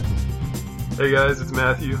Hey guys, it's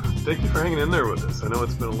Matthew. Thank you for hanging in there with us. I know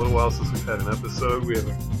it's been a little while since we've had an episode. We have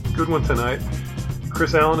a good one tonight.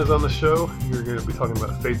 Chris Allen is on the show. We're going to be talking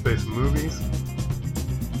about faith-based movies.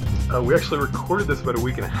 We actually recorded this about a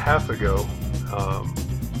week and a half ago,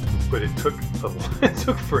 but it took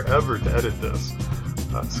forever to edit this.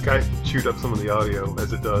 Skype chewed up some of the audio,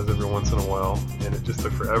 as it does every once in a while, and it just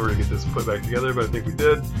took forever to get this put back together, but I think we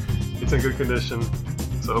did. It's in good condition,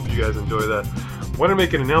 so I hope you guys enjoy that. I want to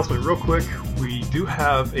make an announcement real quick. We do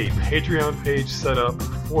have a Patreon page set up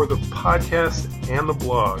for the podcast and the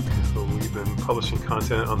blog. So we've been publishing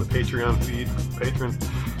content on the Patreon feed for patrons.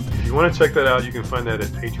 If you want to check that out, you can find that at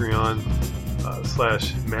Patreon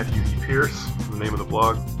 / Matthew E. Pierce, the name of the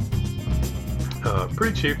blog.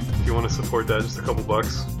 Pretty cheap if you want to support that. Just a couple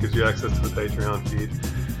bucks gives you access to the Patreon feed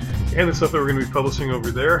and the stuff that we're going to be publishing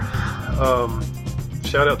over there.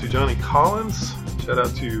 Shout out to Johnny Collins. Shout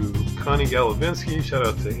out to Connie Galavinsky. Shout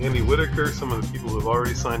out to Andy Whitaker, some of the people who have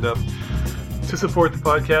already signed up to support the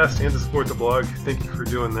podcast and to support the blog. Thank you for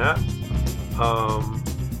doing that. All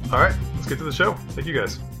right, let's get to the show. Thank you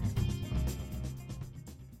guys.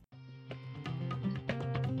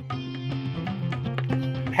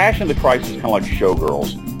 Passion of the Christ is kind of like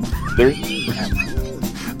Showgirls.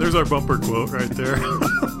 There's our bumper quote right there.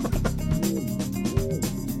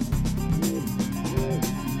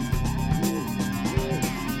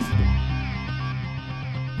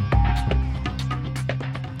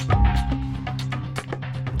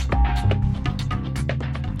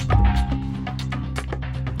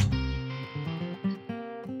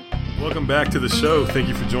 Welcome back to the show. Thank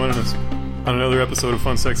you for joining us on another episode of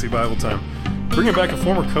Fun Sexy Bible Time. Bringing back a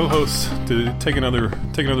former co-host to take another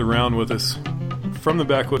round with us from the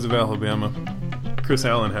backwoods of Alabama. Chris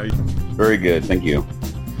Allen, how are you? Very good, thank you.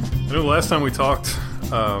 I know the last time we talked,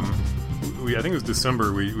 I think it was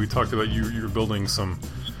December, we talked about you were building some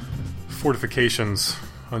fortifications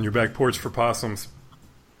on your back porch for possums.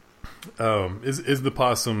 Is the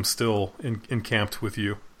possum still encamped with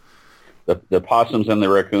you? The possums and the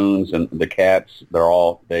raccoons and the cats,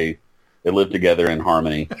 they live together in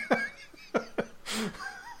harmony.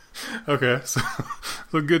 Okay, so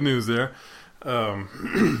good news there. Have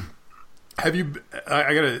you?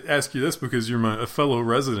 I got to ask you this because you're a fellow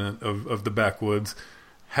resident of the backwoods.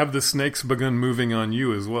 Have the snakes begun moving on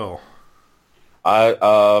you as well?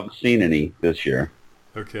 I've seen any this year.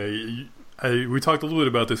 Okay, we talked a little bit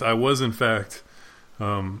about this. I was in fact.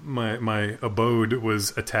 My abode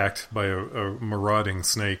was attacked by a marauding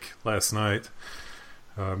snake last night.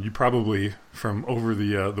 You probably, from over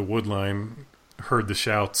the wood line, heard the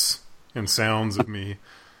shouts and sounds of me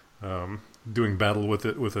doing battle with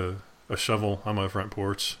it with a shovel on my front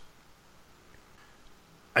porch.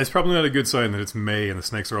 It's probably not a good sign that it's May and the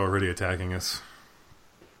snakes are already attacking us.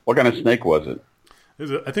 What kind of snake was it?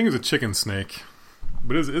 I think it was a chicken snake,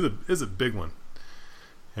 but it was a big one.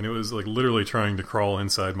 And it was like literally trying to crawl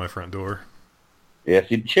inside my front door. Yeah,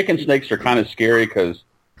 see, chicken snakes are kind of scary because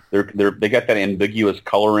they got that ambiguous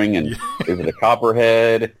coloring. And is it a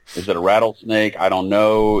copperhead? Is it a rattlesnake? I don't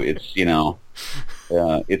know. It's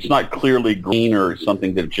it's not clearly green or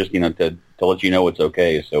something that just to let you know it's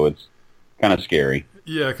okay. So it's kind of scary.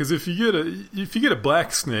 Yeah, because if you get a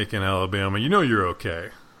black snake in Alabama, you know you're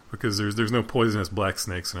okay because there's no poisonous black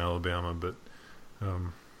snakes in Alabama, but.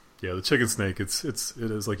 Yeah, the chicken snake, it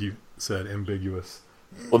is, like you said, ambiguous.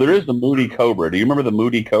 Well, there is the Moody Cobra. Do you remember the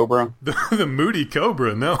Moody Cobra? The Moody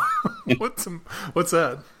Cobra? No. What's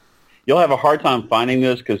that? You'll have a hard time finding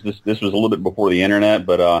this because this was a little bit before the internet,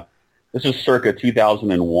 but this is circa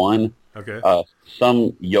 2001. Okay.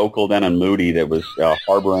 Some yokel down in Moody that was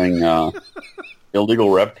harboring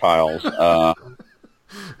illegal reptiles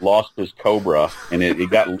lost his cobra, and it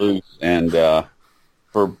got loose, and...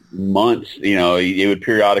 for months, it would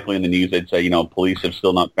periodically in the news, they'd say, police have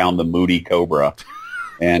still not found the Moody Cobra.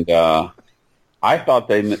 And I thought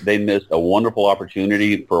they missed a wonderful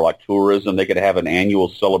opportunity for, like, tourism. They could have an annual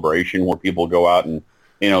celebration where people go out and,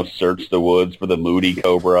 search the woods for the Moody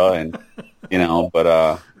Cobra. And,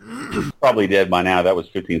 but it's probably dead by now. That was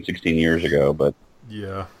 15, 16 years ago. But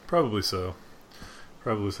yeah, probably so.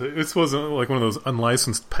 Probably so. This wasn't like one of those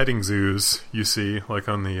unlicensed petting zoos you see, like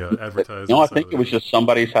on the advertising. No, I think it was just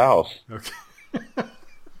somebody's house. Okay.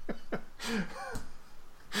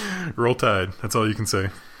 Roll Tide. That's all you can say.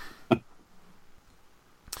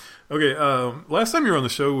 Okay. Last time you were on the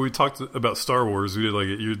show, we talked about Star Wars. We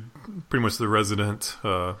did you're pretty much the resident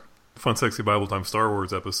Fun Sexy Bible Time Star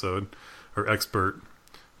Wars episode or expert.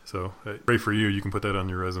 So great for you. You can put that on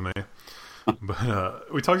your resume.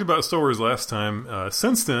 But we talked about Star Wars last time.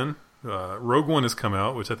 Since then, Rogue One has come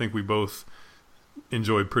out, which I think we both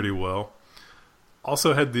enjoyed pretty well.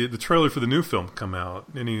 also had the trailer for the new film come out.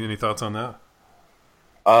 Any thoughts on that?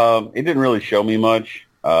 It didn't really show me much.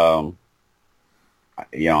 I want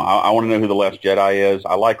to know who the Last Jedi is.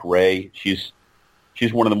 I like Rey. She's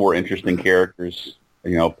one of the more interesting characters,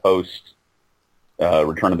 post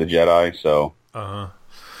Return of the Jedi. So, I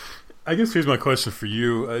guess here's my question for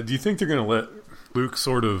you: do you think they're going to let Luke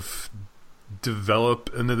sort of develop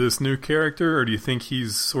into this new character, or do you think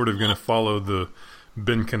he's sort of going to follow the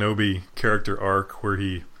Ben Kenobi character arc, where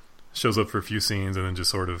he shows up for a few scenes and then just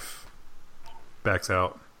sort of backs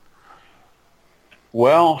out?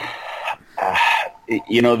 Well,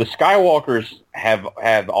 the Skywalkers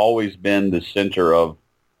have always been the center of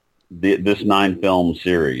this 9-film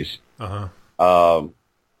series. So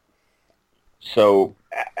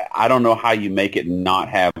I don't know how you make it not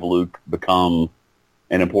have Luke become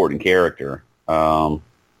an important character. I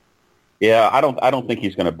don't think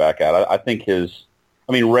he's going to back out. I think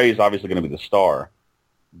Rey's obviously going to be the star,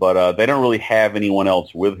 but they don't really have anyone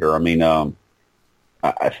else with her.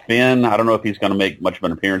 Finn, I don't know if he's going to make much of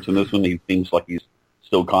an appearance in this one. He seems like he's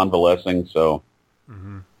still convalescing. So,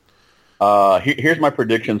 here's my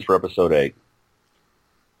predictions for Episode 8.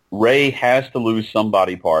 Rey has to lose some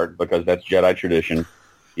body part because that's Jedi tradition.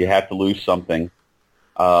 You have to lose something.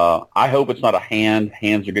 I hope it's not a hand.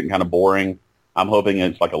 Hands are getting kind of boring. I'm hoping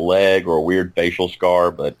it's like a leg or a weird facial scar,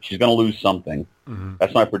 but she's going to lose something.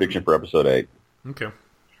 That's my prediction for Episode 8. Okay.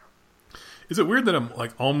 Is it weird that I'm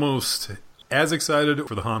like almost as excited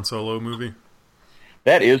for the Han Solo movie?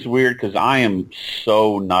 That is weird because I am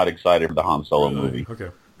so not excited for the Han Solo movie. Okay.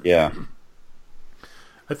 Yeah.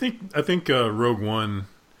 I think Rogue One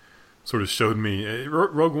sort of showed me.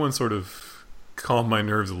 Rogue One sort of calmed my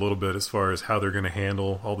nerves a little bit as far as how they're going to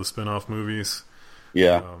handle all the spin-off movies.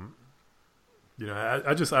 Yeah.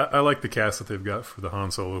 I like the cast that they've got for the Han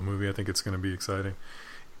Solo movie. I think it's going to be exciting.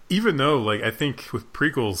 Even though, I think with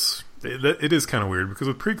prequels, it is kind of weird because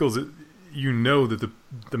with prequels, that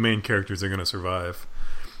the main characters are going to survive,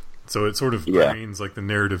 so it sort of drains the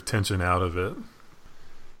narrative tension out of it.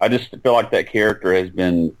 I just feel like that character has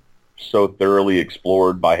been so thoroughly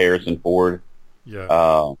explored by Harrison Ford. Yeah.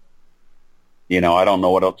 I don't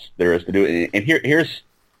know what else there is to do. And here's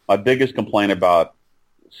my biggest complaint about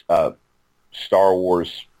Star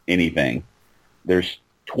Wars anything. There's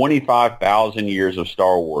 25,000 years of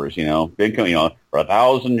Star Wars, for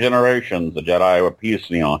 1,000 generations, the Jedi were peace,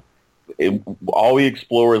 all we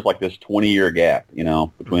explore is this 20-year gap,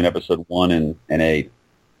 between Episode 1 and 8.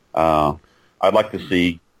 I'd like to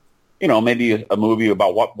see, maybe a movie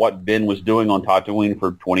about what Ben was doing on Tatooine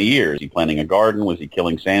for 20 years. Was he planting a garden? Was he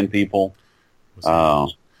killing sand people?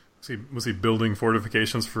 Was he building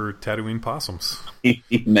fortifications for Tatooine possums? He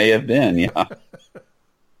may have been, yeah.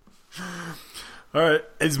 All right.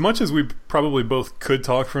 As much as we probably both could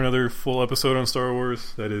talk for another full episode on Star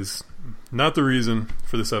Wars, that is not the reason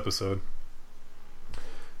for this episode.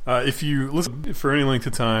 If you listen for any length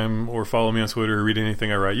of time or follow me on Twitter or read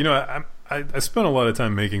anything I write, I spend a lot of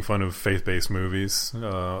time making fun of faith-based movies.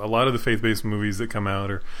 A lot of the faith-based movies that come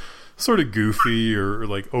out are sort of goofy or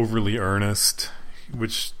overly earnest,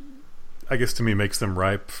 which I guess to me makes them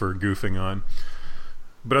ripe for goofing on.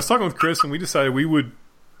 But I was talking with Chris, and we decided we would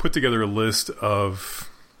put together a list of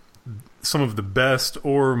some of the best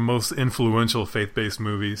or most influential faith-based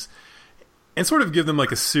movies and sort of give them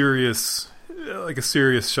a serious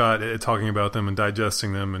shot at talking about them and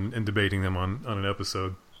digesting them and debating them on an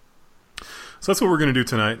episode. So that's what we're going to do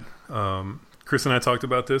tonight. Chris and I talked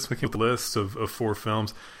about this. We came up with a list of 4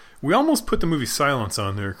 films. We almost put the movie Silence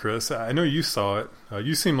on there, Chris. I know you saw it.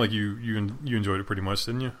 You seemed like you enjoyed it pretty much,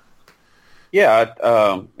 didn't you? Yeah,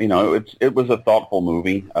 it was a thoughtful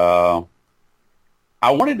movie. I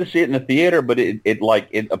wanted to see it in the theater, but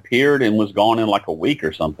it appeared and was gone in a week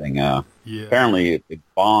or something. Apparently, it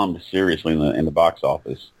bombed seriously in the box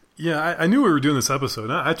office. Yeah, I knew we were doing this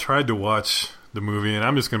episode. I tried to watch the movie, and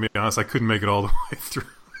I'm just going to be honest, I couldn't make it all the way through.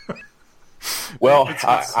 Well, it's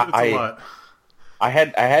a lot. I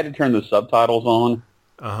had to turn the subtitles on,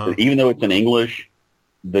 even though it's in English.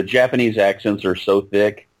 The Japanese accents are so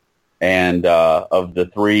thick. And of the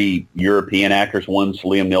 3 European actors, one's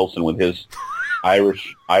Liam Neeson with his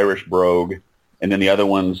Irish brogue, and then the other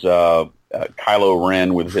one's Kylo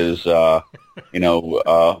Ren with his sort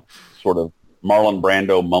of Marlon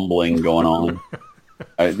Brando mumbling going on.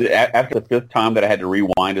 After the 5th time that I had to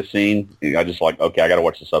rewind a scene, I just okay, I got to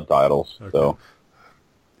watch the subtitles. Okay. So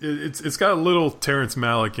it's got a little Terrence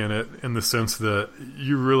Malick in it, in the sense that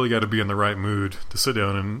you really got to be in the right mood to sit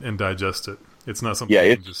down and digest it. It's not something. Yeah,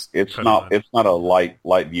 it's not a light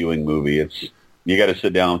viewing movie. You got to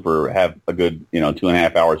sit down have a good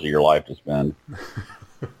 2.5 hours of your life to spend.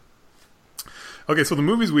 Okay, so the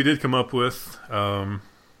movies we did come up with. Do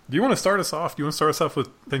you want to start us off? Do you want to start us off with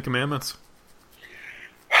Ten Commandments?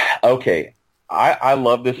 Okay, I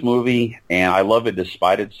love this movie, and I love it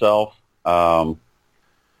despite itself. In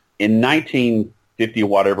 1950,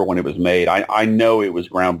 whatever, when it was made, I know it was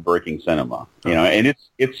groundbreaking cinema, and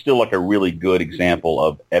it's still like a really good example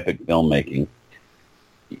of epic filmmaking.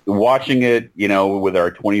 Watching it, with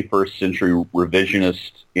our 21st century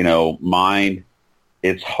revisionist, mind,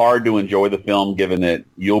 it's hard to enjoy the film given that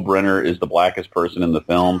Yul Brynner is the blackest person in the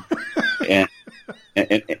film, and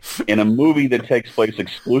in a movie that takes place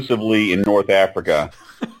exclusively in North Africa,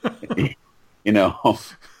 Yul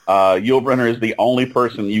Brynner is the only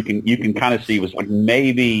person you can kind of see was like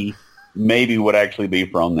maybe would actually be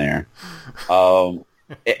from there, and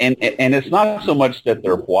it's not so much that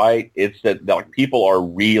they're white; it's that like people are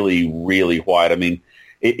really, really white. I mean,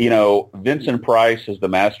 Vincent Price is the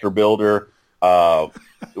master builder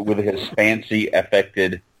with his fancy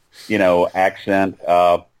affected, accent.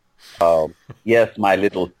 Yes, my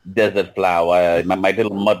little desert flower, my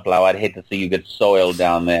little mud flower. I'd hate to see you get soiled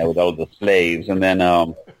down there with all the slaves. And then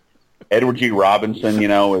Edward G. Robinson,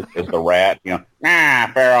 is the rat.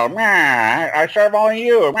 Pharaoh, I serve only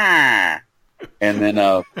you. And then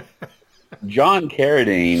John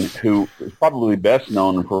Carradine, who is probably best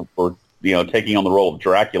known for taking on the role of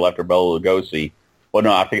Dracula after Bela Lugosi. Well,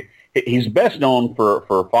 no, I think he's best known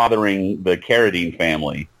for fathering the Carradine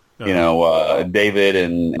family. David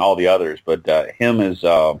and all the others, but him as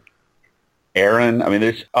Aaron. I mean,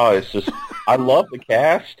 it's just I love the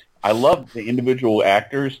cast. I love the individual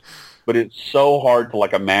actors, but it's so hard to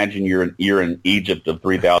like imagine you're in Egypt of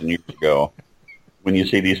 3,000 years ago when you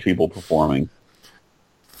see these people performing.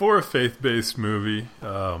 For a faith-based movie,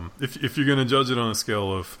 if you're going to judge it on a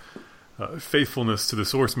scale of faithfulness to the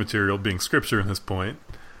source material, being scripture at this point,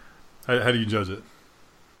 how do you judge it?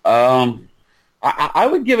 I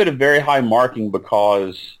would give it a very high marking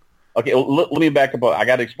because, okay, let me back up. I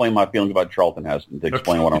got to explain my feelings about Charlton Heston to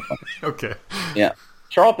explain what I'm thinking. Okay. Yeah.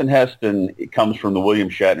 Charlton Heston comes from the William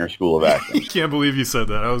Shatner School of Acting. I can't believe you said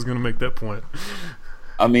that. I was going to make that point.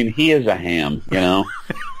 I mean, he is a ham,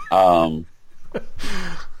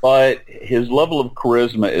 but his level of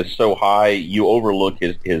charisma is so high, you overlook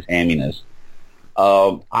his hamminess.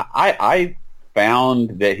 I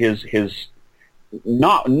found that his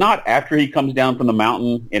not after he comes down from the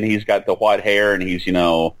mountain and he's got the white hair and he's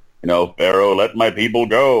Pharaoh, let my people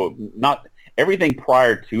go. Not everything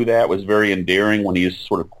prior to that was very endearing when he's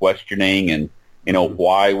sort of questioning and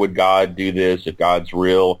why would God do this if God's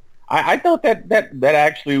real. I thought that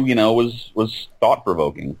actually was thought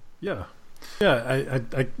provoking. Yeah.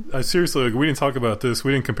 I seriously, like, we didn't talk about this.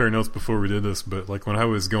 We didn't compare notes before we did this, but like when I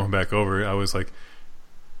was going back over it, I was like,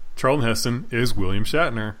 Charlton Heston is William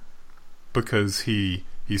Shatner. Because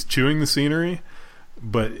he's chewing the scenery,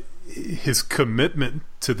 but his commitment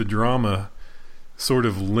to the drama sort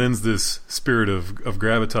of lends this spirit of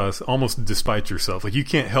gravitas almost despite yourself. Like you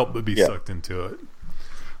can't help but be sucked into it.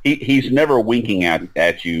 He's never winking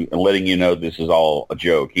at you and letting you know this is all a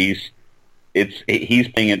joke. He's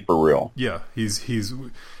playing it for real. Yeah, it's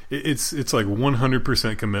like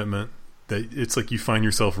 100% commitment that it's like you find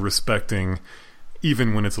yourself respecting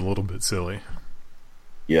even when it's a little bit silly.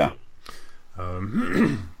 Yeah.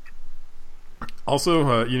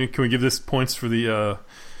 Also, can we give this points for the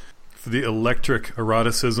electric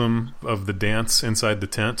eroticism of the dance inside the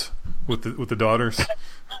tent with the daughters?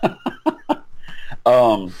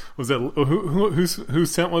 Was that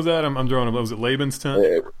whose tent was that? I'm drawing. Was it Laban's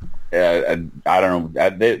tent? I don't know.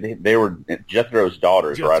 They were Jethro's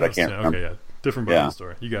daughters, right? I can't remember. Okay, yeah, different Bible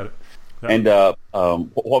story. You got it. And the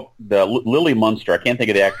Lily Munster. I can't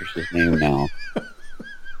think of the actress's name now.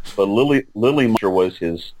 But Lily Munster was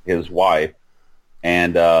his wife,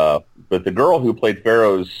 and but the girl who played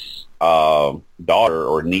Pharaoh's daughter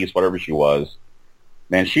or niece, whatever she was,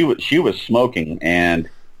 man, she was smoking, and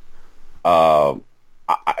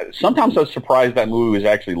sometimes I was surprised that movie was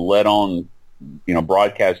actually let on,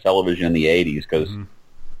 broadcast television in the 80s because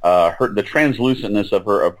the translucentness of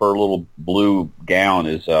her little blue gown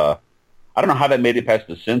is I don't know how that made it past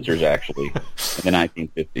the censors actually in the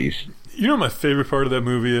 1950s. You know what my favorite part of that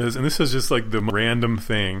movie is, and this is just like the random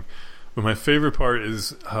thing, but my favorite part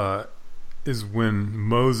is when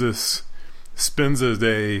Moses spends a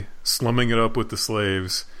day slumming it up with the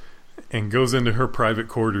slaves and goes into her private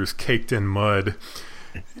quarters caked in mud,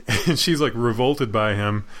 and she's like revolted by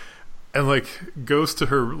him and like goes to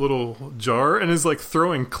her little jar and is like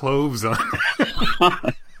throwing cloves on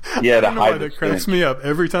it. Yeah, I don't know why that cracks me up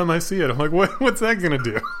every time I see it. I'm like, what's that gonna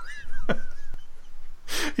do?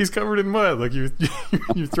 He's covered in mud. Like you're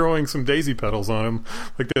throwing some daisy petals on him.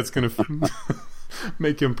 Like that's gonna.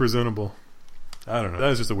 make him presentable. I don't know. That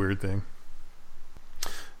was just a weird thing.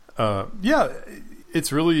 Yeah,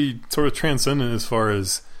 it's really sort of transcendent as far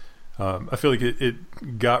as I feel like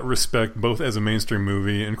it got respect both as a mainstream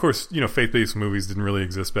movie, and of course, faith-based movies didn't really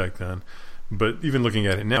exist back then. But even looking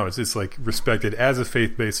at it now, it's like respected as a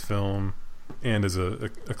faith-based film and as a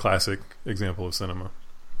classic example of cinema.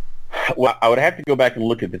 Well, I would have to go back and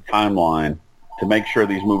look at the timeline to make sure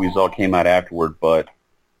these movies all came out afterward, but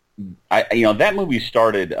that movie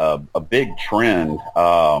started a big trend.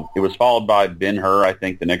 It was followed by Ben-Hur, I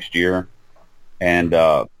think, the next year, and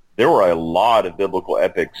there were a lot of biblical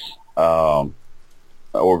epics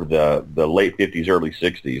over the late 50s, early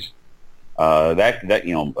 60s.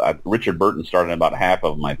 Richard Burton started about half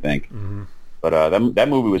of them, I think. Mm-hmm. But that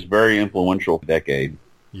movie was very influential for a decade.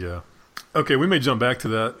 Yeah. Okay, we may jump back to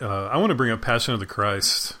that. I want to bring up Passion of the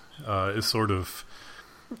Christ. Is sort of,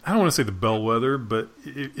 I don't want to say the bellwether, but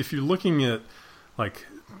if you're looking at like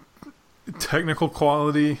technical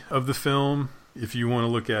quality of the film, if you want to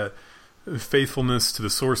look at faithfulness to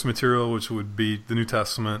the source material, which would be the New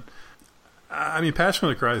Testament, I mean, Passion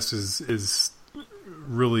of the Christ is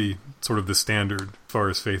really sort of the standard as far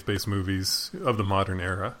as faith-based movies of the modern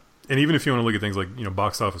era. And even if you want to look at things like,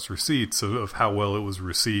 box office receipts of how well it was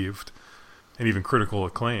received and even critical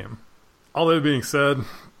acclaim. All that being said,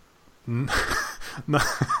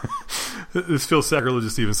 this feels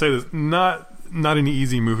sacrilegious to even say this, not an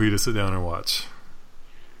easy movie to sit down and watch.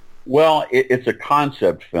 Well, it's a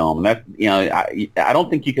concept film. That I don't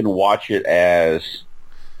think you can watch it as,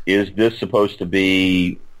 is this supposed to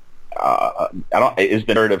be? Is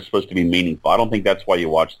the narrative supposed to be meaningful? I don't think that's why you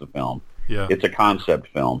watch the film. Yeah, it's a concept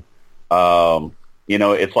film.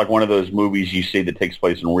 It's like one of those movies you see that takes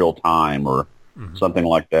place in real time or something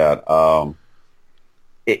like that.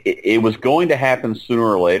 It was going to happen sooner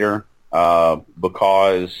or later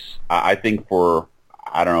because I think for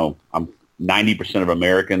 90% of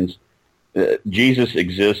Americans, Jesus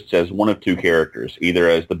exists as one of two characters, either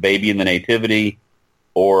as the baby in the nativity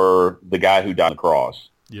or the guy who died on the cross.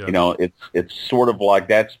 Yeah. It's sort of like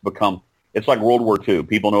it's like World War II.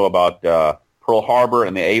 People know about Pearl Harbor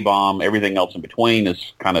and the A-bomb. Everything else in between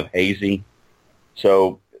is kind of hazy.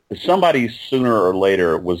 So somebody sooner or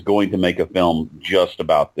later was going to make a film just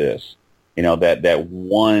about this, that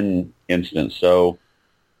one instance. So,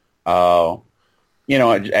 as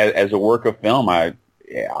a work of film, I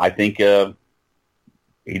think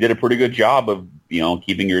he did a pretty good job of,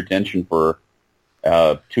 keeping your attention for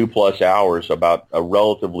 2+ hours about a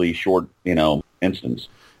relatively short, instance.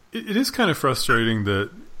 It is kind of frustrating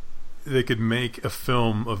that they could make a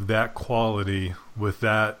film of that quality with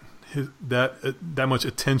that much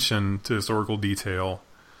attention to historical detail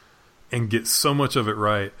and get so much of it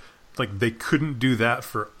right. Like they couldn't do that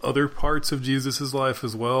for other parts of Jesus's life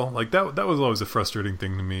as well. Like that was always a frustrating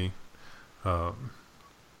thing to me.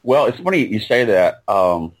 Well, it's funny you say that.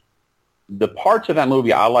 The parts of that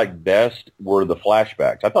movie I liked best were the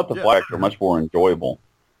flashbacks. I thought the flashbacks were much more enjoyable.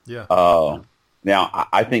 Yeah. Now,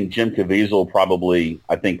 I think Jim Caviezel probably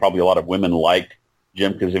a lot of women liked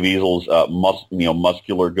Jim Caviezel's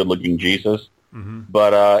muscular, good-looking Jesus. Mm-hmm.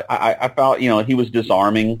 But I felt, he was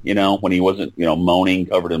disarming, when he wasn't, moaning,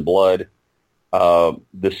 covered in blood.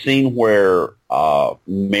 The scene where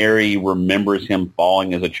Mary remembers him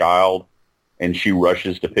falling as a child and she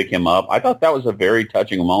rushes to pick him up, I thought that was a very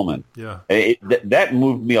touching moment. Yeah. That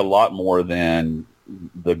moved me a lot more than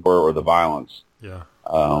the gore or the violence. Yeah.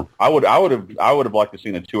 I would have liked to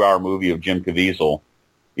seen a 2-hour movie of Jim Caviezel,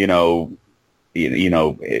 in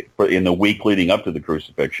the week leading up to the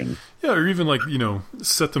crucifixion. Yeah, or even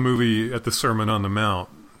set the movie at the Sermon on the Mount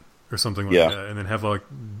or something like that, and then have like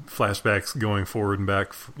flashbacks going forward and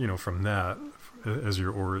back, from that as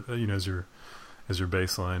your as your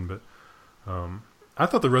baseline. But I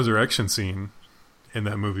thought the resurrection scene in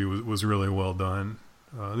that movie was really well done.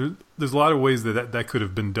 There's a lot of ways that could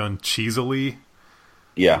have been done cheesily.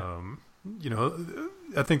 Yeah.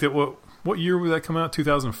 I think that what year would that come out?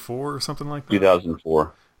 2004 or something like that?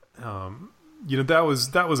 2004.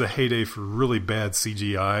 That was a heyday for really bad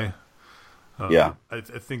CGI. Yeah. I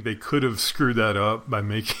think they could have screwed that up by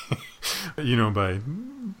making, by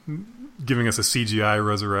giving us a CGI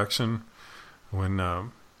resurrection. But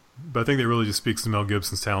I think that really just speaks to Mel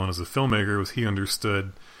Gibson's talent as a filmmaker. Was he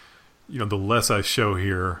understood, the less I show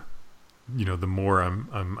here, the more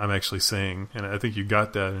I'm actually saying, and I think you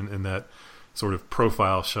got that in that sort of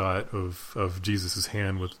profile shot of Jesus's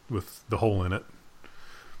hand with the hole in it.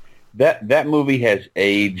 That movie has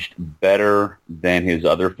aged better than his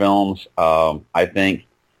other films. I think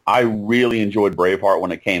I really enjoyed Braveheart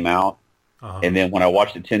when it came out, and then when I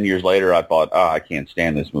watched it 10 years later, I thought, I can't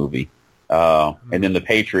stand this movie. And then The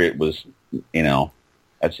Patriot was,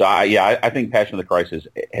 so I think Passion of the Christ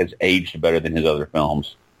has aged better than his other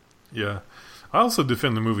films. Yeah. I also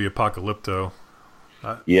defend the movie Apocalypto.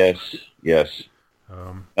 Yes. Now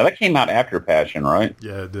that came out after Passion, right?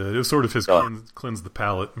 Yeah, it did. It was sort of his cleanse the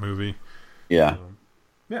palate movie. Yeah.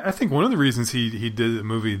 Yeah, I think one of the reasons he did a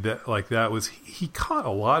movie like that was he caught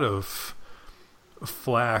a lot of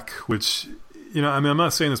flack, which, I'm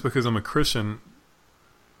not saying this because I'm a Christian,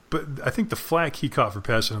 but I think the flack he caught for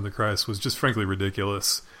Passion of the Christ was just frankly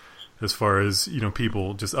ridiculous, as far as,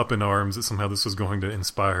 people just up in arms that somehow this was going to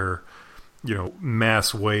inspire,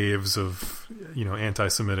 mass waves of,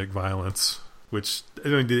 anti-Semitic violence, which,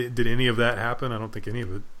 did any of that happen? I don't think any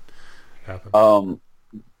of it happened.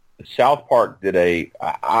 South Park did I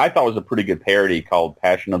thought it was a pretty good parody called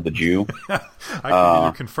Passion of the Jew. I can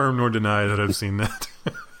neither confirm nor deny that I've seen that.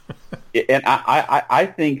 And I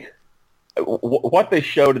think what they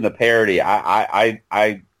showed in the parody, I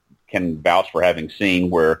can vouch for having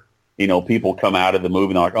seen, where, people come out of the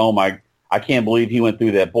movie and they're like, oh I can't believe he went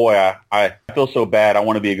through that. Boy, I feel so bad. I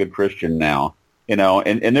want to be a good Christian now. And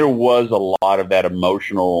there was a lot of that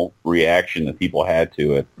emotional reaction that people had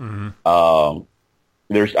to it. Mm-hmm.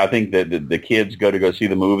 I think that the kids go see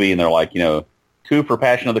the movie and they're like, 2 for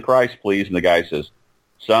Passion of the Christ, please. And the guy says,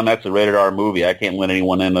 son, that's a rated R movie. I can't let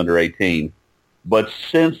anyone in under 18. But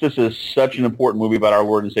since this is such an important movie about our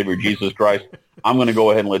Lord and Savior Jesus Christ, I'm going to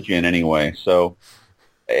go ahead and let you in anyway. So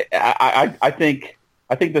I think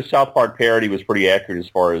the South Park parody was pretty accurate as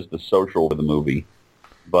far as the social of the movie.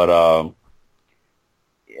 But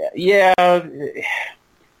yeah,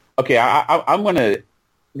 okay, I'm going to...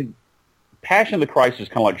 Passion of the Christ is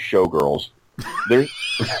kind of like Showgirls.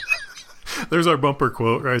 There's our bumper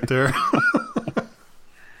quote right there.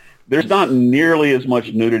 There's not nearly as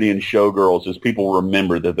much nudity in Showgirls as people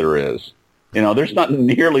remember that there is. There's not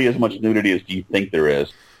nearly as much nudity as you think there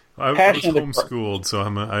is. I was homeschooled, so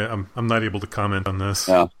I'm not able to comment on this.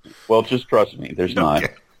 Yeah. Well, just trust me, there's not.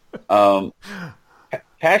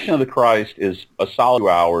 Passion of the Christ is a solid 2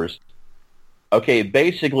 hours. Okay,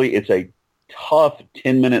 basically it's a tough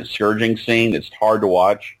 10-minute scourging scene that's hard to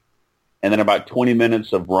watch, and then about 20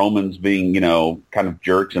 minutes of Romans being, kind of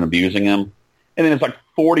jerks and abusing him, and then it's like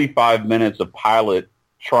 45 minutes of Pilate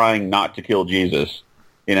trying not to kill Jesus.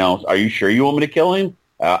 Are you sure you want me to kill him?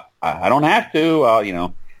 I don't have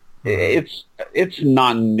to. It's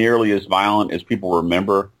not nearly as violent as people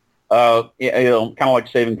remember. Kind of like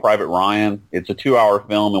Saving Private Ryan. It's a 2-hour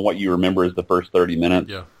film, and what you remember is the first 30 minutes.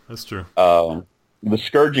 Yeah, that's true. The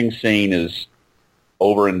scourging scene is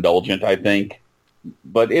overindulgent, I think,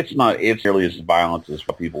 but it's nearly as violent as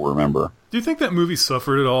what people remember. Do you think that movie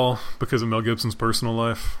suffered at all because of Mel Gibson's personal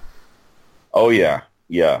life? Oh, yeah.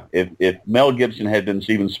 If Mel Gibson had been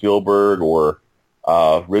Steven Spielberg or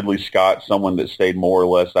Ridley Scott, someone that stayed more or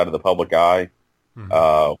less out of the public eye,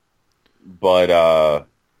 mm-hmm. But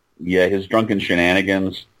his drunken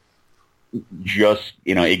shenanigans just,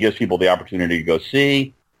 it gives people the opportunity to go,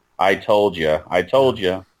 see, I told you.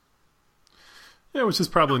 Yeah, which is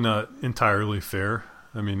probably not entirely fair.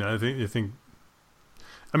 I mean,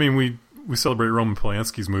 we celebrate Roman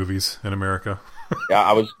Polanski's movies in America.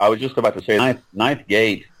 Yeah, I was just about to say Ninth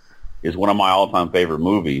Gate is one of my all-time favorite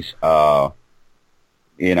movies. How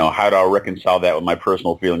do I reconcile that with my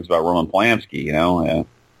personal feelings about Roman Polanski? I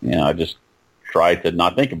just try to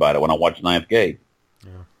not think about it when I watch Ninth Gate.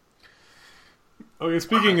 Yeah. Okay,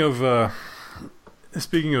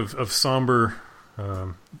 Speaking of somber,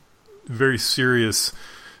 very serious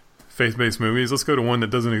faith-based movies, let's go to one that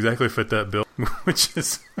doesn't exactly fit that bill, which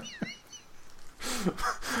is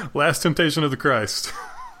Last Temptation of the Christ.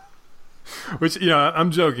 Which,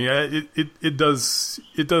 I'm joking. It does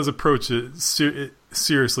approach it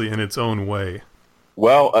seriously in its own way.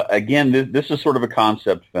 Well, again, this is sort of a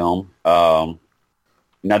concept film.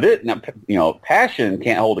 Now, Passion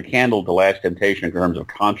can't hold a candle to Last Temptation in terms of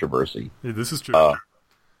controversy. Yeah, this is true.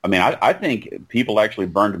 I think people actually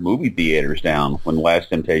burned movie theaters down when Last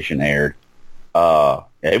Temptation aired.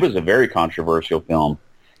 It was a very controversial film.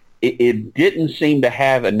 It didn't seem to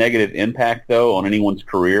have a negative impact, though, on anyone's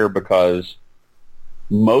career because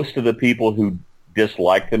most of the people who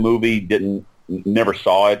disliked the movie never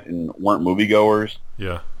saw it and weren't moviegoers.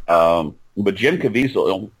 Yeah. But Jim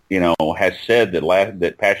Caviezel, has said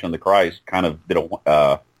that Passion of the Christ kind of did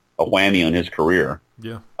a whammy on his career.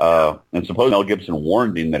 Yeah. And supposedly Mel Gibson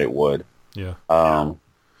warned him that it would. Yeah.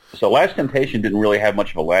 So Last Temptation didn't really have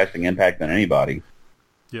much of a lasting impact on anybody.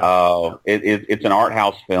 Yeah. It's an art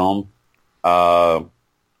house film. If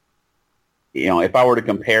I were to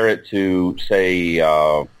compare it to, say,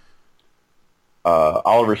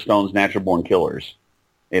 Oliver Stone's Natural Born Killers,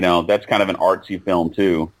 That's kind of an artsy film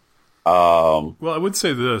too. Well, I would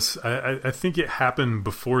say this. I think it happened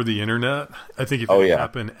before the internet. I think if it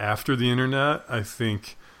happened after the internet, I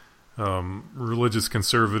think religious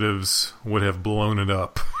conservatives would have blown it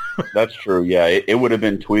up. That's true. Yeah, it would have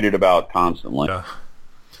been tweeted about constantly.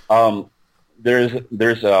 Yeah.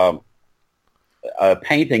 There's a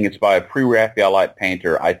painting. It's by a pre-Raphaelite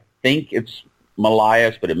painter. I think it's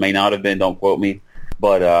Melias, but it may not have been. Don't quote me.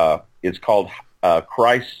 But it's called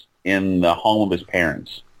Christ in the Home of His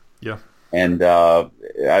Parents. Yeah. And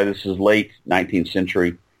this is late 19th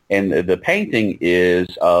century. And the painting is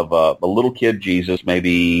of a little kid, Jesus,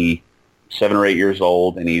 maybe 7 or 8 years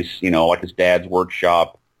old, and he's, like his dad's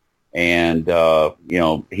workshop, and,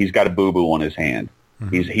 he's got a boo-boo on his hand.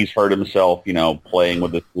 Mm-hmm. He's hurt himself, playing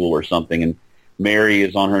with the tool or something, and Mary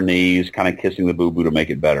is on her knees kind of kissing the boo-boo to make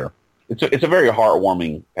it better. It's a very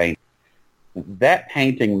heartwarming painting. That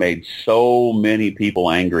painting made so many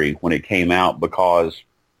people angry when it came out because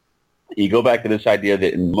you go back to this idea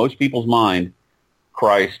that in most people's mind,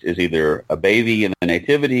 Christ is either a baby in the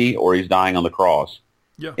nativity or he's dying on the cross.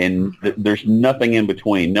 Yeah. And there's nothing in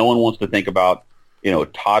between. No one wants to think about,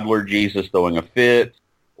 toddler Jesus throwing a fit,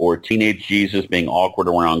 or teenage Jesus being awkward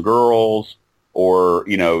around girls, or,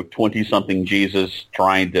 20-something Jesus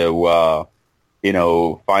trying to,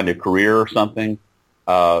 find a career or something.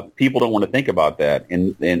 People don't want to think about that.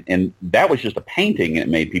 And that was just a painting, and it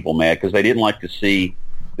made people mad because they didn't like to see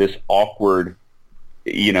this awkward,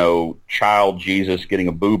 child Jesus getting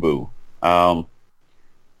a boo-boo. So,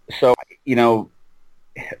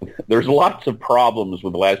 there's lots of problems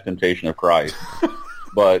with The Last Temptation of Christ,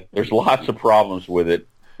 but there's lots of problems with it.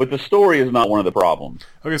 But the story is not one of the problems.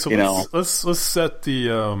 Okay, so let's set the.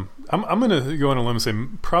 I'm going to go on a limb and say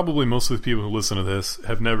probably most of the people who listen to this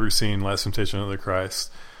have never seen Last Temptation of the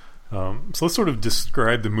Christ. So let's sort of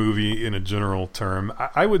describe the movie in a general term.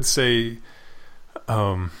 I would say,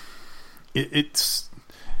 it's.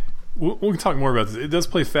 We can talk more about this. It does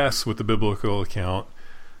play fast with the biblical account,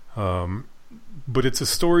 but it's a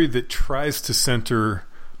story that tries to center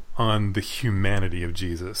on the humanity of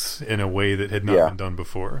Jesus in a way that had not been done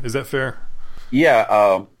before. Is that fair?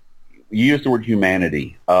 Yeah. You used the word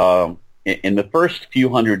humanity. In the first few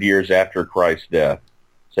hundred years after Christ's death,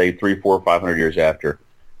 say 300, 400, 500 years after,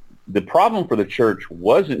 the problem for the church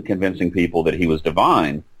wasn't convincing people that he was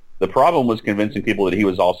divine. The problem was convincing people that he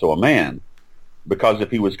was also a man. Because if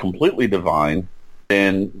he was completely divine,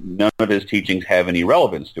 then none of his teachings have any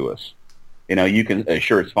relevance to us. You can,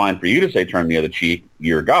 sure, it's fine for you to say, turn the other cheek,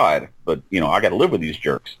 you're God, but, I got to live with these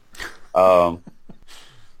jerks. You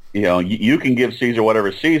can give Caesar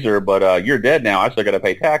whatever Caesar, but you're dead now, I still got to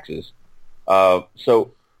pay taxes. But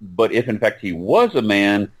if in fact he was a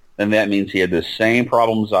man, then that means he had the same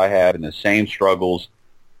problems I had and the same struggles,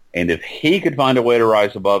 and if he could find a way to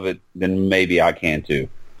rise above it, then maybe I can too.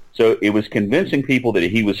 So it was convincing people that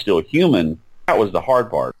he was still human. That was the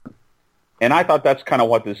hard part. And I thought that's kind of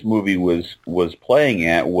what this movie was playing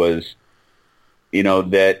at, was,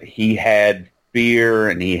 that he had fear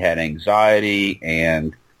and he had anxiety,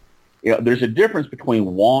 and, there's a difference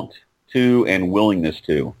between want to and willingness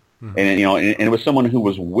to. Mm-hmm. And, and it was someone who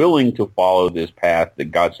was willing to follow this path that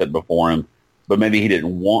God set before him, but maybe he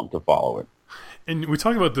didn't want to follow it. And we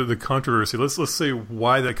talk about the controversy. Let's say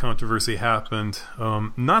why that controversy happened.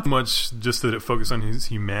 Not much just that it focused on his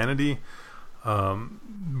humanity,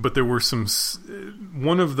 but there were some.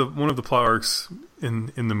 One of the plot arcs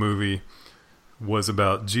in the movie was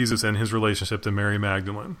about Jesus and his relationship to Mary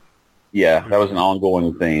Magdalene. Yeah, that was an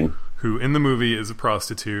ongoing theme. Who in the movie is a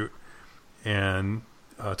prostitute, and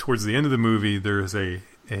towards the end of the movie, there is a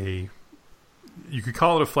you could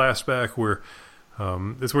call it a flashback where.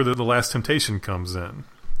 It's where the last temptation comes in.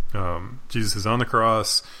 Jesus is on the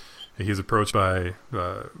cross. He's approached by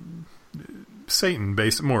Satan,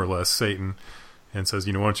 more or less Satan, and says,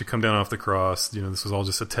 why don't you come down off the cross? This was all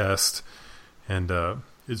just a test. And the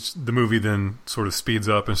movie then sort of speeds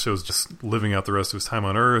up and shows just living out the rest of his time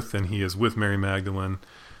on earth, and he is with Mary Magdalene.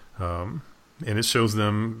 And it shows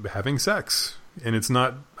them having sex. And it's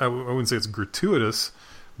not, I wouldn't say it's gratuitous,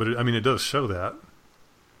 but it does show that.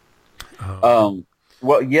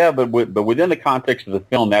 Well, yeah, but within the context of the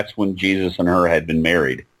film, that's when Jesus and her had been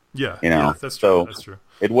married. Yeah, that's true. So that's true.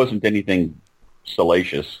 It wasn't anything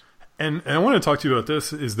salacious. And I want to talk to you about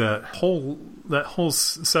this. Is that whole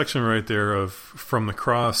section right there of from the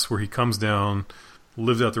cross where he comes down,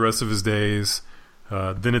 lives out the rest of his days,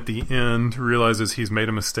 then at the end realizes he's made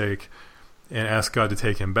a mistake and asks God to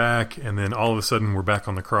take him back, and then all of a sudden we're back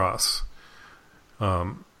on the cross.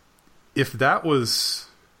 If that was.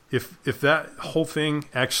 If that whole thing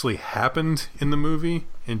actually happened in the movie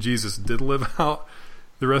and Jesus did live out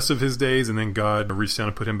the rest of his days, and then God reached down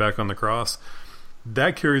and put him back on the cross.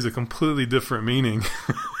 That carries a completely different meaning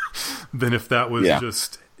than if that was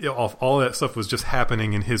just, all that stuff was just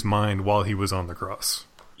happening in his mind while he was on the cross.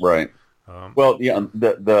 Right. Well,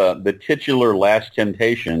 the titular Last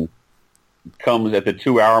Temptation comes at the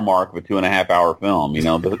 2-hour mark of a 2.5-hour film.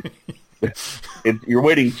 You're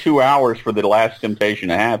waiting 2 hours for the Last Temptation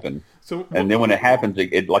to happen. And then when it happens,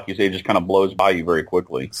 it like you say, it just kind of blows by you very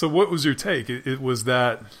quickly. So what was your take? It was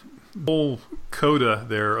that whole coda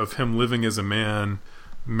there of him living as a man,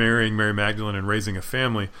 marrying Mary Magdalene, and raising a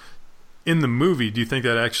family. In the movie, do you think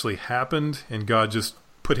that actually happened and God just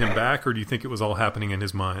put him back, or do you think it was all happening in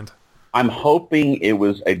his mind? I'm hoping it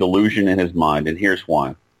was a delusion in his mind, and here's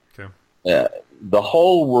why. Okay. The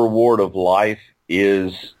whole reward of life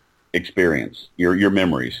is experience, your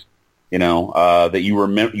memories. That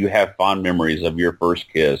you have fond memories of your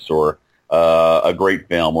first kiss, or a great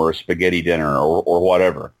film, or a spaghetti dinner, or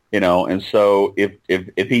whatever. And so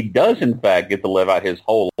if he does in fact get to live out his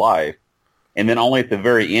whole life, and then only at the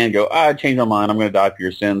very end go, I changed my mind, I'm going to die for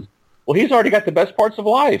your sins. Well, he's already got the best parts of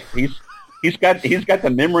life. He's got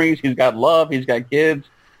the memories, he's got love, he's got kids.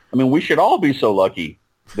 I mean, we should all be so lucky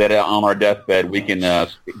that on our deathbed we can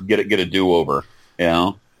get a do-over.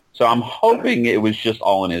 So I'm hoping it was just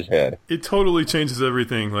all in his head. It totally changes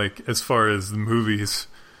everything, like as far as the movie's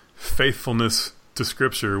faithfulness to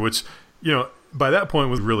Scripture, which by that point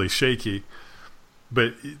was really shaky.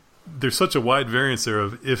 But there's such a wide variance there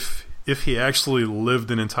of if he actually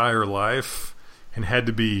lived an entire life and had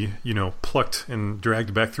to be plucked and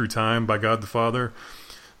dragged back through time by God the Father,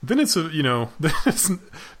 then it's it's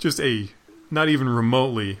just a not even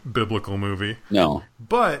remotely biblical movie. No.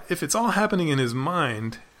 But if it's all happening in his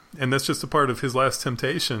mind, and that's just a part of his last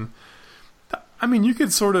temptation, I mean, you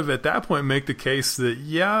could sort of at that point make the case that,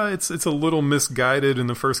 it's a little misguided in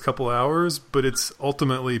the first couple hours, but it's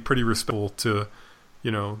ultimately pretty respectful to,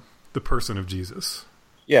 the person of Jesus.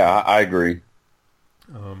 Yeah, I agree.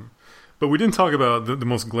 But we didn't talk about the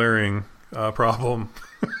most glaring problem.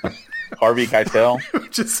 Harvey Keitel?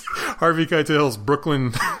 Just Harvey Keitel's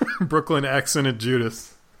Brooklyn accented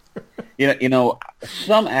Judas.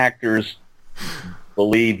 Some actors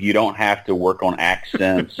believe you don't have to work on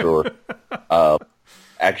accents or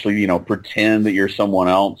actually, pretend that you're someone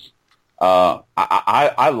else.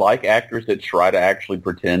 I like actors that try to actually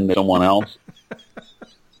pretend that someone else.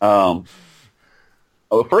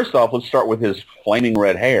 First off, let's start with his flaming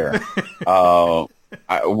red hair.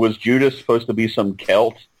 Was Judas supposed to be some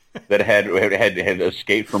Celt that had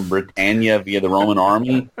escaped from Britannia via the Roman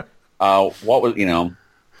army? What was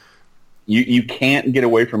you can't get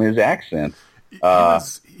away from his accent.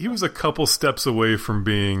 He was a couple steps away from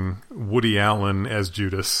being Woody Allen as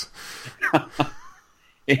Judas.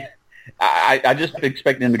 I just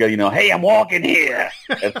expected him to go, hey, I'm walking here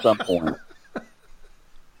at some point.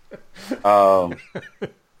 Harvey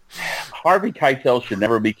Keitel should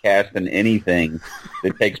never be cast in anything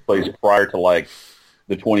that takes place prior to like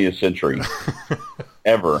the 20th century.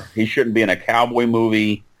 Ever. He shouldn't be in a cowboy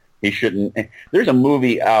movie. He shouldn't. There's a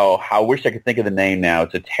movie. Oh, I wish I could think of the name now.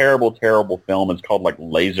 It's a terrible, terrible film. It's called like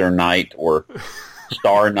Laser Night or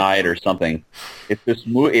Star Night or something. It's this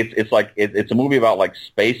movie. It's a movie about like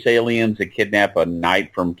space aliens that kidnap a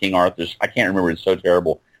knight from King Arthur's. I can't remember. It's so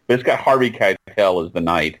terrible. But it's got Harvey Keitel as the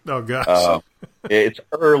knight. Oh gosh. It's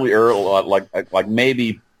early, like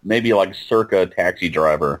maybe like circa Taxi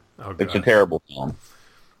Driver. Oh, it's a terrible film.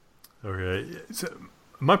 Okay. So,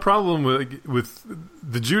 my problem with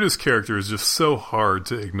the Judas character is just so hard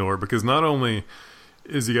to ignore, because not only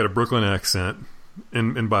is he got a Brooklyn accent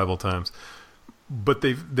in Bible times, but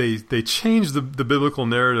they changed the biblical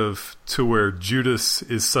narrative to where Judas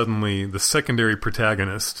is suddenly the secondary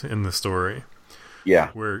protagonist in the story. Yeah.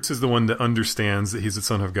 Where this is the one that understands that he's the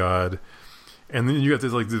Son of God. And then you got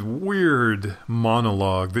this weird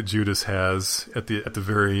monologue that Judas has at the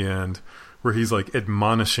very end, where he's like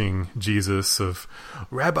admonishing Jesus of,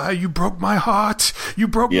 Rabbi, you broke my heart. You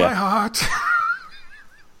broke my heart.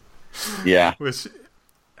 Yeah. Which,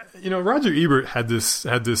 Roger Ebert had this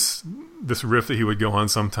riff that he would go on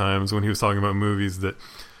sometimes when he was talking about movies that,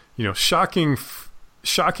 shocking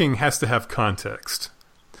has to have context.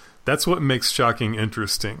 That's what makes shocking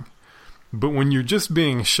interesting. But when you're just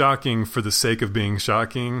being shocking for the sake of being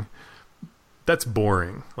shocking, that's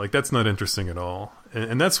boring. Like, that's not interesting at all.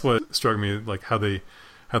 And that's what struck me, like how they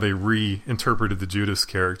reinterpreted the Judas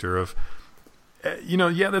character of,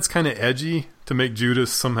 that's kind of edgy to make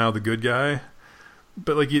Judas somehow the good guy,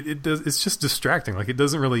 but like it's just distracting. Like, it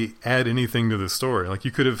doesn't really add anything to the story. Like,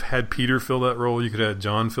 you could have had Peter fill that role, you could have had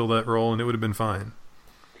John fill that role, and it would have been fine.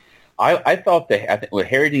 I thought with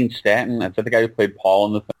Harry Dean Stanton, that's the guy who played Paul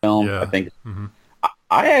in the film. Yeah. I think. Mm-hmm.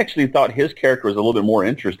 I actually thought his character was a little bit more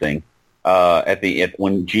interesting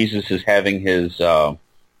when Jesus is having his I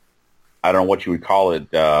don't know what you would call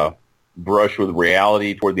it brush with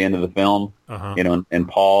reality toward the end of the film. Uh-huh. And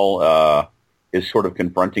Paul is sort of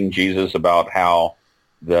confronting Jesus about how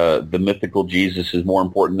the mythical Jesus is more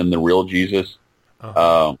important than the real Jesus.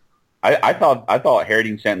 Uh-huh. I thought Harry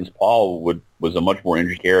Dean Stanton's Paul was a much more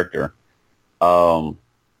interesting character. I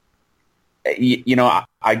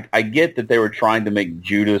get that they were trying to make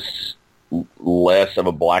Judas less of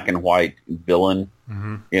a black and white villain,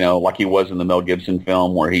 Mm-hmm. Like he was in the Mel Gibson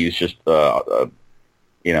film where he's just,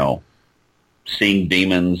 seeing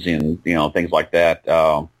demons and, things like that.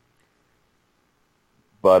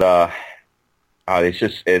 But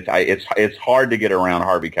it's hard to get around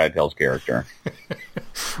Harvey Keitel's character.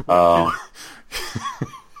 Well,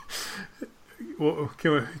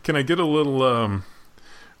 can I get a little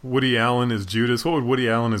Woody Allen as Judas? What would Woody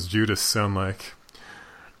Allen as Judas sound like?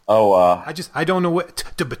 I don't know what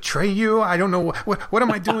to betray you. I don't know what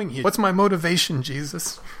am I doing here? What's my motivation,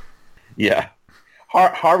 Jesus? Yeah,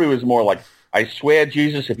 Harvey was more like, I swear,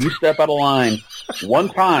 Jesus, if you step out of line one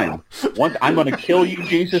time, I'm going to kill you,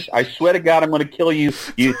 Jesus. I swear to God, I'm going to kill you.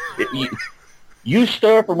 You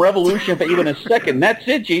stir from revolution for even a second. That's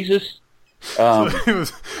it, Jesus. So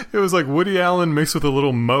it was like Woody Allen mixed with a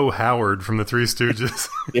little Mo Howard from the Three Stooges.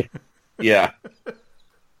 Yeah.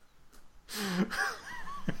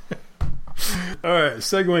 All right,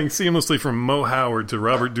 segueing seamlessly from Mo Howard to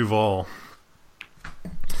Robert Duvall.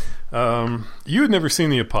 You had never seen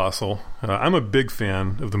The Apostle. I'm a big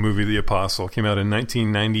fan of the movie The Apostle. It came out in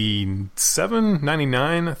 1997,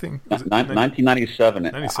 99, I think. 1997.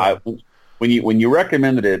 97. When you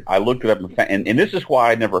recommended it, I looked it up, and this is why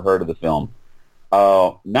I'd never heard of the film.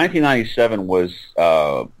 1997 was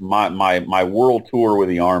my world tour with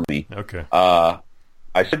the Army. Okay. I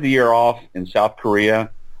started the year off in South Korea.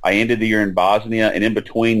 I ended the year in Bosnia, and in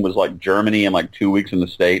between was like Germany and like 2 weeks in the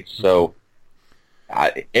States. So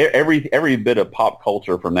every bit of pop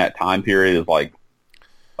culture from that time period is like,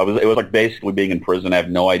 it was like basically being in prison. I have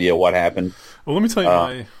no idea what happened. Well, let me tell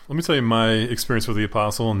you my experience with The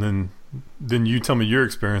Apostle, and then you tell me your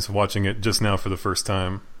experience of watching it just now for the first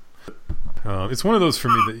time. It's one of those for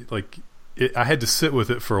me that I had to sit with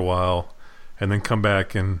it for a while, and then come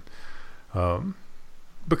back and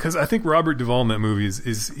because I think Robert Duvall in that movie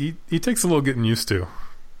he takes a little getting used to.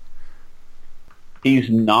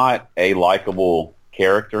 He's not a likable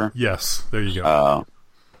character. Yes, there you go.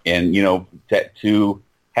 And to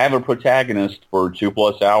have a protagonist for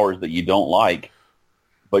 2+ hours that you don't like,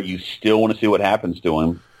 but you still want to see what happens to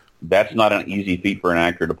him, that's not an easy feat for an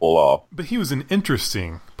actor to pull off. But he was an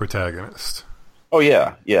interesting protagonist. Oh,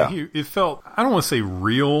 yeah. It felt, I don't want to say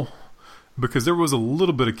real, because there was a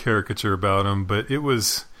little bit of caricature about him, but it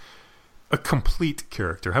was a complete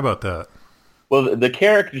character. How about that? Well, the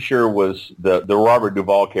caricature was the Robert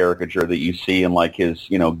Duvall caricature that you see in like his,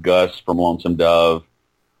 Gus from Lonesome Dove.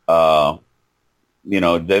 That's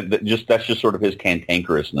just sort of his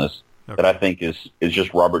cantankerousness that I think is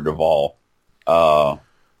just Robert Duvall. The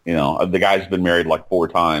guy's been married like 4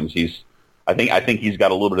 times. I think he's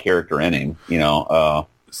got a little bit of character in him.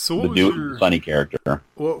 So what the was your funny character?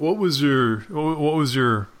 What was your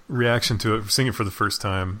reaction to it, seeing it for the first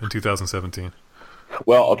time in 2017?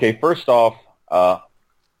 Well, okay. First off, I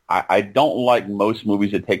don't like most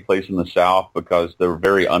movies that take place in the South because they're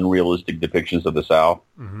very unrealistic depictions of the South.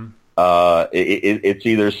 Mm-hmm. It's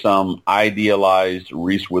either some idealized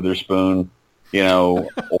Reese Witherspoon,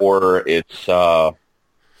 or it's the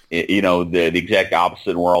exact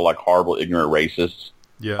opposite, and we're all like horrible, ignorant racists.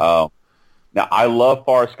 Yeah. Now, I love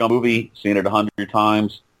Forrest Gump movie, seen it 100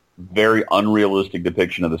 times. Very unrealistic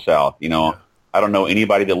depiction of the South. Yeah. I don't know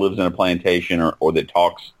anybody that lives in a plantation or that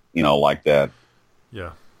talks, like that. Yeah.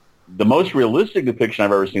 The most realistic depiction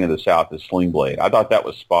I've ever seen of the South is Sling Blade. I thought that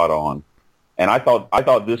was spot on, and I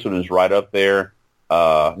thought this one was right up there.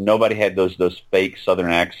 Nobody had those fake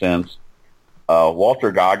Southern accents.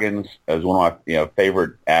 Walter Goggins is one of my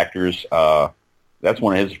favorite actors. That's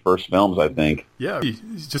one of his first films, I think. Yeah, he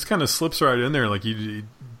just kind of slips right in there. Like you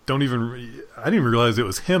don't even. I didn't even realize it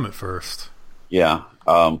was him at first. Yeah.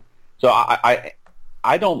 So I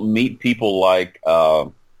don't meet people like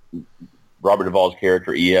Robert Duvall's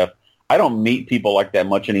character E.F. I don't meet people like that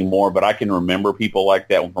much anymore, but I can remember people like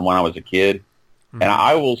that from when I was a kid. Mm-hmm. And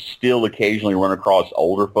I will still occasionally run across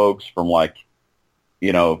older folks from like,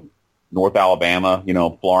 North Alabama,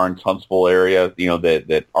 Florence, Huntsville area,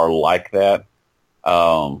 that are like that.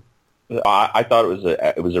 I thought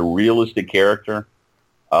it was a realistic character.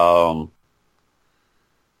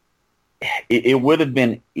 it would have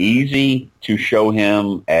been easy to show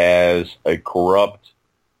him as a corrupt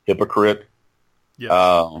hypocrite.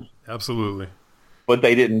 Yeah, absolutely. But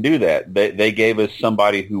they didn't do that. They gave us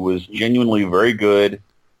somebody who was genuinely very good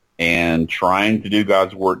and trying to do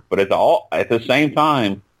God's work, but at the same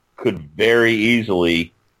time could very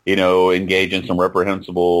easily, engage in some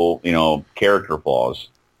reprehensible, character flaws.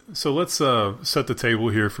 So let's set the table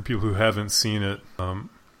here for people who haven't seen it.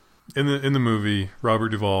 In the movie, Robert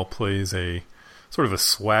Duvall plays a sort of a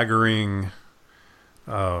swaggering,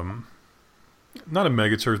 not a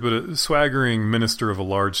megachurch, but a swaggering minister of a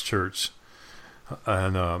large church,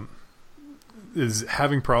 and is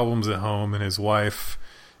having problems at home, and his wife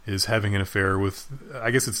is having an affair with, I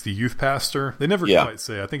guess it's the youth pastor. They never quite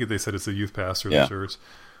say. I think they said it's the youth pastor of the church.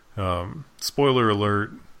 Spoiler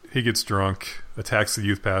alert, he gets drunk, attacks the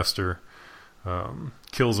youth pastor,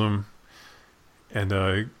 kills him,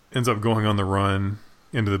 and ends up going on the run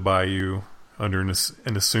into the bayou under an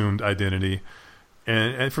assumed identity.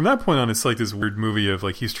 And from that point on, it's like this weird movie of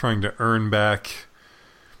like he's trying to earn back.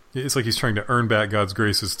 It's like he's trying to earn back God's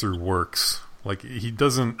graces through works. Like he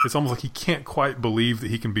doesn't. It's almost like he can't quite believe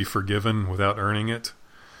that he can be forgiven without earning it.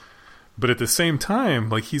 But at the same time,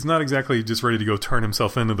 like he's not exactly just ready to go turn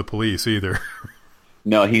himself into the police either.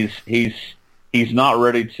 No, he's not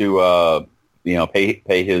ready to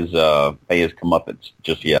pay his comeuppance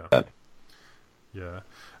just yet. Yeah,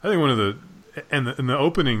 I think one of the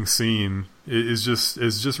opening scene is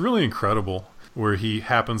just really incredible, where he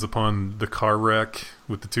happens upon the car wreck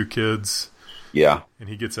with the two kids. Yeah, and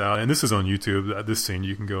he gets out, and this is on YouTube. This scene,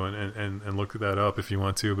 you can go and look that up if you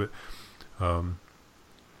want to, but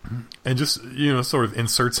and just sort of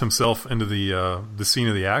inserts himself into the scene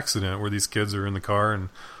of the accident where these kids are in the car and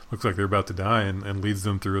looks like they're about to die, and leads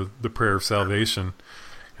them through the prayer of salvation,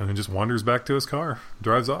 and then just wanders back to his car,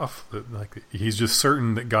 drives off. Like he's just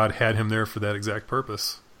certain that God had him there for that exact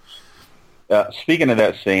purpose. Speaking of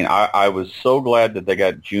that scene, I was so glad that they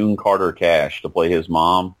got June Carter Cash to play his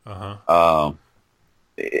mom.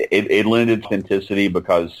 It lended authenticity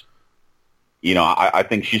because, I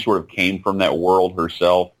think she sort of came from that world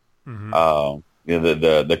herself. Mm-hmm.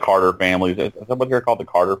 The Carter family. Is that what they're called? The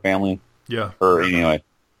Carter family? Yeah. Or anyway,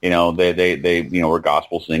 they were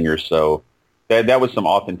gospel singers. So that was some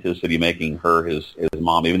authenticity making her his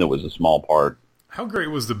mom, even though it was a small part. How great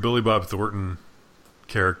was the Billy Bob Thornton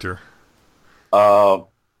character?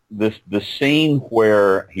 The scene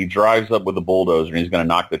where he drives up with the bulldozer and he's going to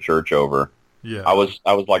knock the church over. Yeah. I was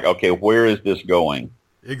like, okay, where is this going?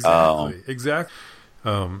 Exactly.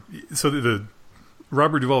 So the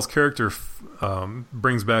Robert Duvall's character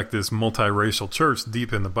brings back this multiracial church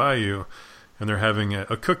deep in the bayou, and they're having a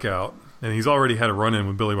cookout, and he's already had a run-in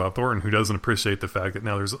with Billy Bob Thornton, who doesn't appreciate the fact that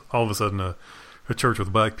now there's all of a sudden a church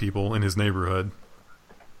with black people in his neighborhood,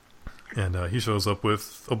 and he shows up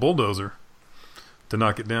with a bulldozer to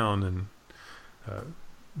knock it down, and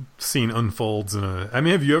scene unfolds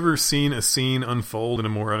have you ever seen a scene unfold in a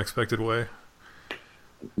more unexpected way?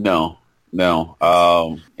 No.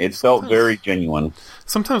 It felt very genuine.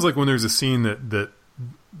 Sometimes, like when there's a scene that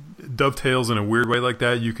dovetails in a weird way like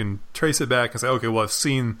that, you can trace it back and say, okay, well, I've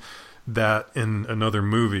seen that in another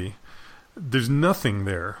movie. There's nothing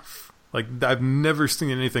there. Like, I've never seen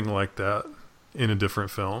anything like that in a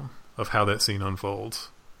different film of how that scene unfolds.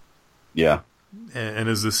 Yeah. And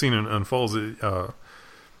as the scene unfolds,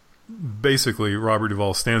 basically Robert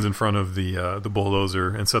Duvall stands in front of the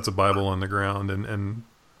bulldozer and sets a Bible on the ground, and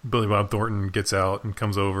Billy Bob Thornton gets out and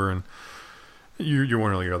comes over, and you're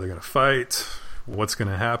wondering, are they going to fight? What's going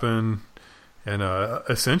to happen? And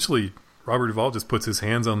essentially, Robert Duvall just puts his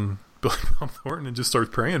hands on Billy Bob Thornton and just starts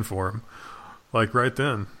praying for him, like right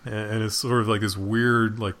then. And it's sort of like this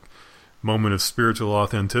weird, like, moment of spiritual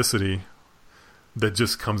authenticity that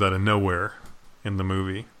just comes out of nowhere in the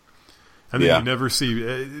movie. And then you never see.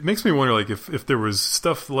 It makes me wonder, like, if there was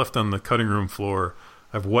stuff left on the cutting room floor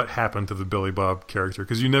of what happened to the Billy Bob character,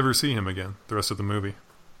 because you never see him again the rest of the movie.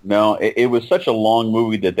 No, it was such a long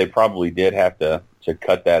movie that they probably did have to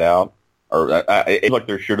cut that out. Or it looked like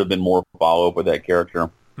there should have been more follow-up with that character.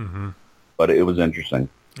 Mm-hmm. But it was interesting.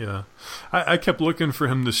 Yeah, I kept looking for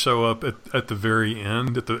him to show up at the very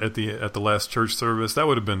end, at the last church service. That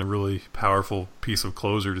would have been a really powerful piece of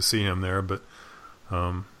closure to see him there. But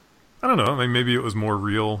I don't know. I mean, maybe it was more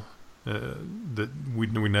real that we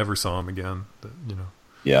never saw him again. That,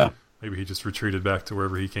 Yeah. Maybe he just retreated back to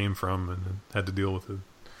wherever he came from and had to deal with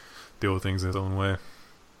things in his own way.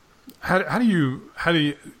 How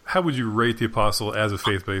would you rate The Apostle as a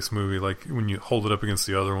faith-based movie? Like when you hold it up against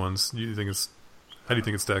the other ones, how do you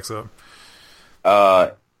think it stacks up?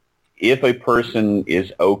 if a person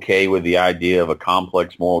is okay with the idea of a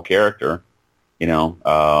complex moral character, then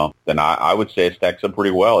I would say it stacks up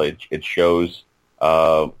pretty well. It shows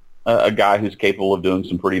a guy who's capable of doing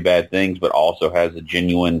some pretty bad things, but also has a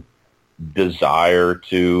genuine desire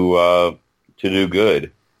to do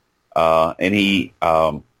good. And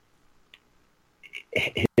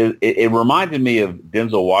it reminded me of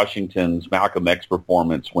Denzel Washington's Malcolm X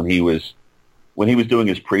performance when he was doing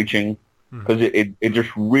his preaching, because it just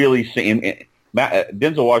really seemed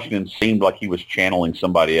Denzel Washington seemed like he was channeling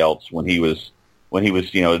somebody else when he was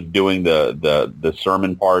doing the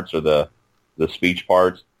sermon parts or the speech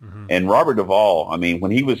parts. And Robert Duvall, I mean,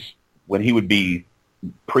 when he would be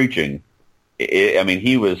preaching,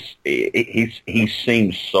 he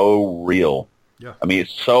seemed so real. Yeah. I mean,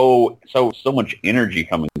 it's so much energy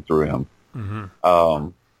coming through him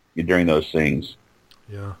during those things.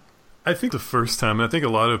 Yeah. I think the first time, and I think a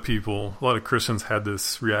lot of Christians had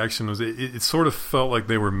this reaction, was it sort of felt like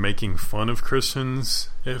they were making fun of Christians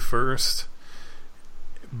at first,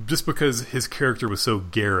 just because his character was so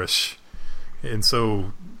garish and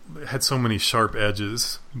so had so many sharp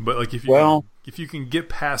edges. But like if you can get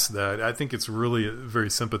past that, I think it's really a very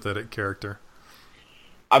sympathetic character.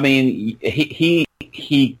 I mean, he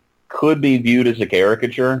could be viewed as a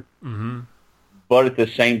caricature, but at the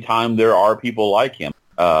same time, there are people like him.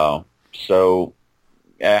 So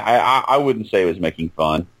I wouldn't say it was making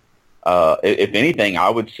fun. If anything, I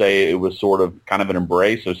would say it was sort of kind of an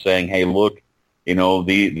embrace of saying, "Hey, look, these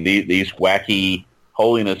wacky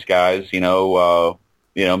holiness guys,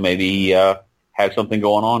 maybe have something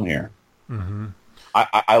going on here."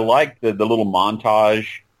 I like the little montage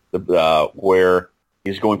where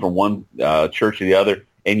he's going from one church to the other,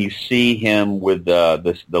 and you see him with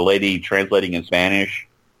the lady translating in Spanish,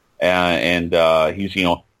 and he's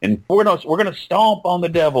and we're gonna stomp on the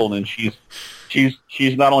devil, and she's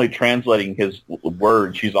not only translating his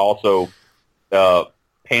words, she's also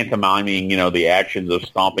pantomiming the actions of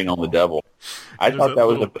stomping on the devil. I thought that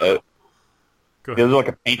was there's like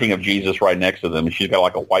a painting of Jesus right next to them, and she's got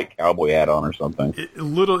like a white cowboy hat on or something.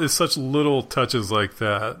 It's such little touches like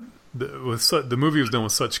that. The movie was done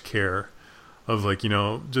with such care of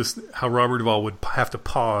just how Robert Duvall would have to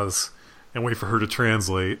pause and wait for her to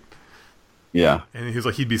translate. Yeah, and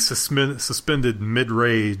he'd be suspended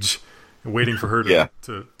mid-rage, waiting for her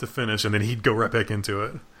to finish, and then he'd go right back into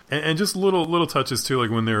it. And just little touches too,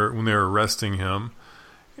 like when they're arresting him,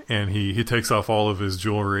 and he takes off all of his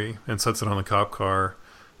jewelry and sets it on the cop car,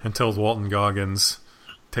 and tells Walton Goggins,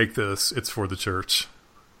 "Take this. It's for the church."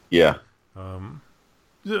 Yeah.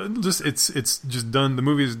 It's just done. The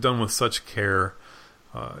movie is done with such care.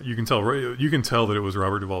 You can tell that it was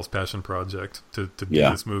Robert Duvall's passion project to do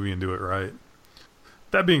this movie and do it right.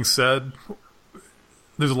 That being said,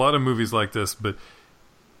 there's a lot of movies like this, but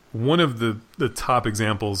one of the top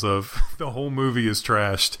examples of the whole movie is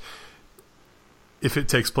trashed if it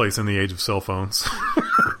takes place in the age of cell phones.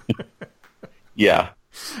 Yeah.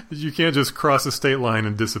 You can't just cross a state line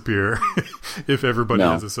and disappear if everybody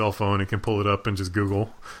has a cell phone and can pull it up and just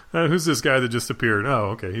Google, who's this guy that just appeared? Oh,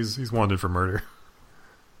 okay, he's wanted for murder.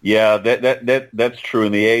 Yeah, that's true.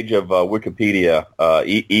 In the age of Wikipedia,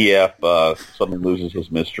 EF suddenly loses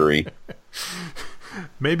his mystery.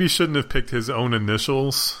 Maybe shouldn't have picked his own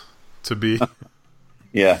initials to be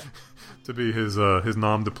to be his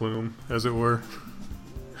nom de plume, as it were.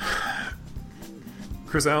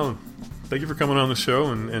 Chris Allen, thank you for coming on the show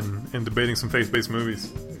and debating some faith-based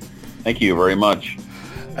movies. Thank you very much.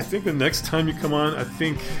 I think the next time you come on, I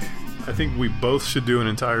think we both should do an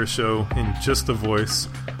entire show in just the voice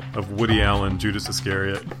of Woody Allen, Judas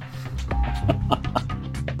Iscariot.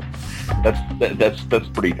 That's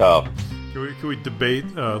pretty tough. Can we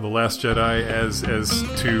debate The Last Jedi as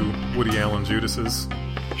two Woody Allen Judases?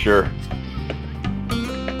 Sure.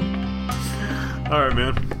 All right,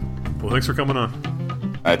 man. Well, thanks for coming on.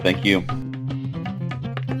 All right, thank you.